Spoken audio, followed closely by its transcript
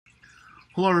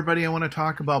Hello everybody, I want to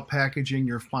talk about packaging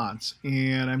your fonts,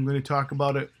 and I'm going to talk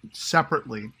about it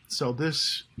separately. So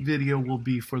this video will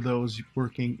be for those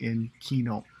working in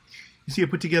Keynote. You see I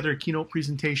put together a Keynote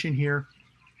presentation here,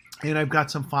 and I've got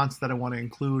some fonts that I want to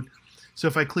include. So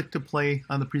if I click to play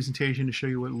on the presentation to show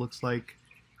you what it looks like,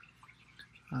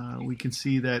 we can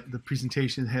see that the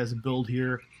presentation has a build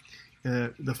here.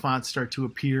 The fonts start to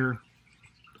appear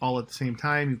all at the same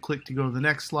time. You click to go to the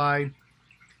next slide,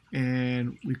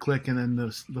 and we click, and then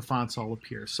the fonts all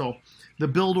appear. So the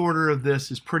build order of this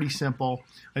is pretty simple.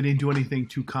 I didn't do anything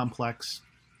too complex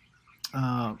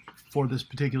for this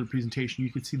particular presentation. You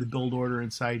can see the build order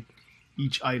inside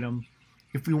each item.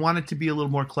 If we wanted to be a little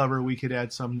more clever, we could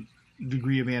add some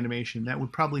degree of animation. That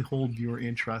would probably hold viewer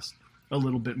interest a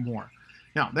little bit more.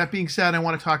 Now, that being said, I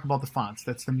want to talk about the fonts.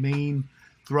 That's the main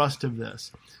thrust of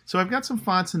this. So I've got some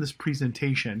fonts in this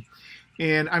presentation,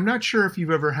 and I'm not sure if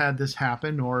you've ever had this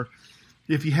happen, or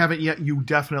if you haven't yet, you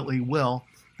definitely will.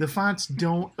 The fonts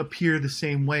don't appear the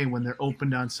same way when they're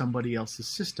opened on somebody else's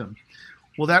system.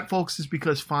 Well, that, folks, is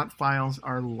because font files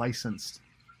are licensed,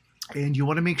 and you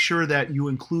want to make sure that you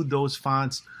include those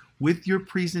fonts with your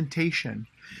presentation.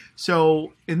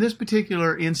 So in this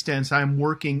particular instance, I'm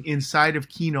working inside of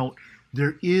Keynote.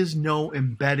 There is no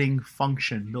embedding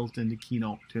function built into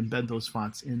Keynote to embed those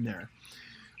fonts in there.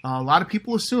 A lot of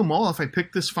people assume, well, if I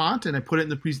pick this font and I put it in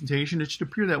the presentation, it should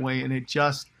appear that way, and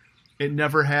it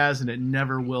never has, and it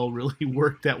never will really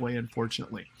work that way,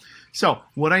 unfortunately. So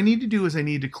what I need to do is I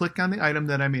need to click on the item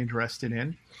that I'm interested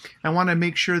in. I want to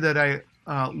make sure that I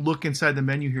look inside the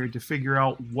menu here to figure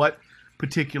out what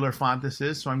particular font this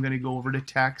is. So I'm going to go over to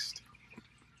text,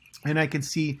 and I can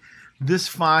see this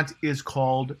font is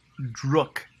called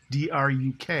Druk,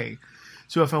 D-R-U-K.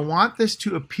 So if I want this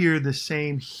to appear the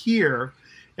same here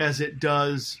as it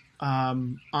does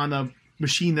on a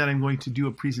machine that I'm going to do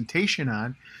a presentation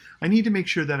on, I need to make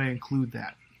sure that I include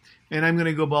that. And I'm going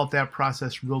to go about that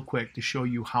process real quick to show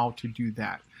you how to do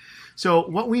that. So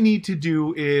what we need to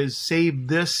do is save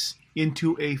this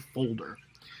into a folder.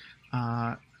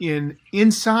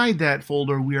 Inside that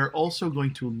folder, we are also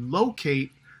going to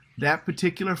locate that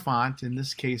particular font. In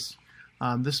this case,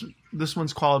 this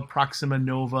one's called Proxima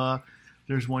Nova.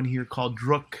 There's one here called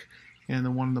Druk, and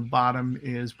the one on the bottom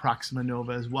is Proxima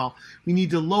Nova as well. We need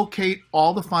to locate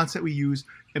all the fonts that we use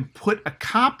and put a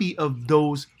copy of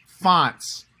those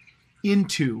fonts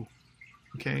into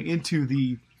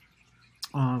the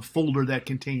folder that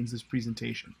contains this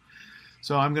presentation.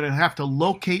 So I'm going to have to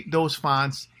locate those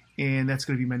fonts, and that's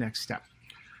going to be my next step.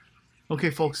 Okay,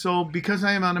 folks, so because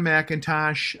I am on a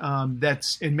Macintosh, and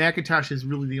Macintosh is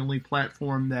really the only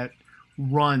platform that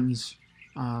runs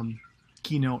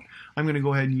Keynote, I'm going to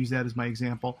go ahead and use that as my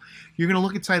example. You're going to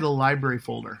look inside the library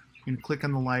folder. You're going to click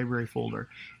on the library folder,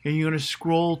 and you're going to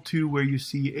scroll to where you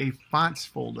see a fonts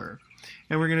folder.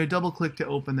 And we're going to double click to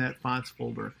open that fonts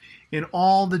folder. And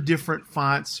all the different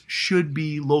fonts should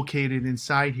be located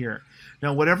inside here.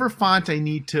 Now, whatever font I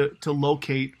need to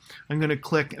locate, I'm going to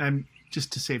click, and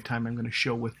just to save time, I'm going to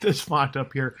show with this font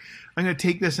up here. I'm going to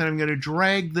take this and I'm going to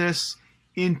drag this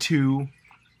into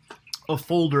a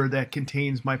folder that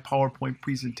contains my PowerPoint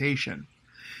presentation.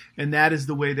 And that is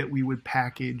the way that we would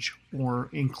package or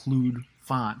include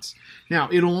fonts. Now,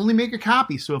 it'll only make a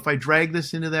copy, so if I drag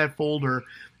this into that folder,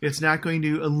 it's not going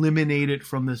to eliminate it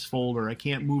from this folder. I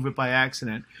can't move it by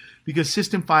accident, because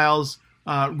system files,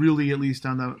 really, at least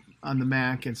on the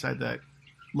Mac inside that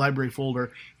library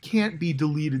folder, can't be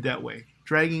deleted that way.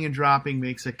 Dragging and dropping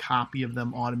makes a copy of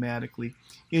them automatically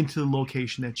into the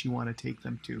location that you want to take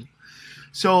them to.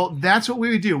 So that's what we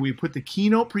would do. We put the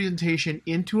Keynote presentation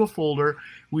into a folder.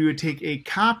 We would take a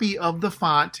copy of the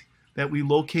font that we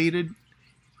located.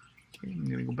 Okay, I'm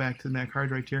going to go back to the Mac hard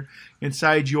drive here.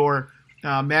 Inside your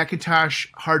Macintosh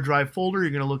hard drive folder,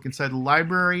 you're going to look inside the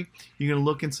library. You're going to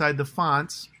look inside the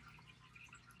fonts,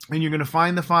 and you're going to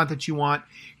find the font that you want.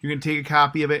 You're going to take a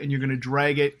copy of it, and you're going to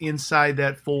drag it inside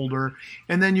that folder.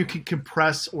 And then you can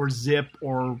compress or zip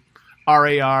or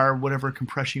RAR, whatever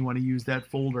compression you want to use that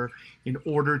folder in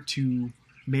order to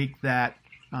make that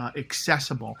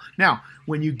accessible. Now,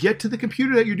 when you get to the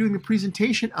computer that you're doing the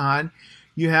presentation on,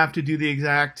 you have to do the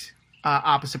exact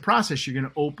opposite process. You're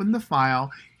going to open the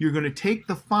file. You're going to take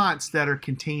the fonts that are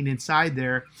contained inside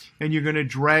there, and you're going to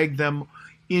drag them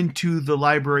into the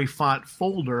library font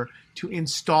folder to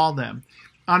install them.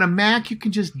 On a Mac, you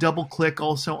can just double click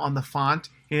also on the font,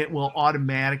 and it will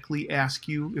automatically ask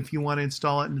you if you want to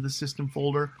install it into the system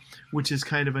folder, which is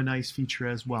kind of a nice feature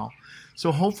as well.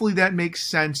 So hopefully that makes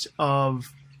sense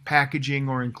of packaging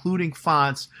or including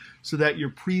fonts so that your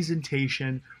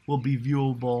presentation will be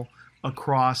viewable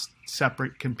across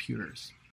separate computers.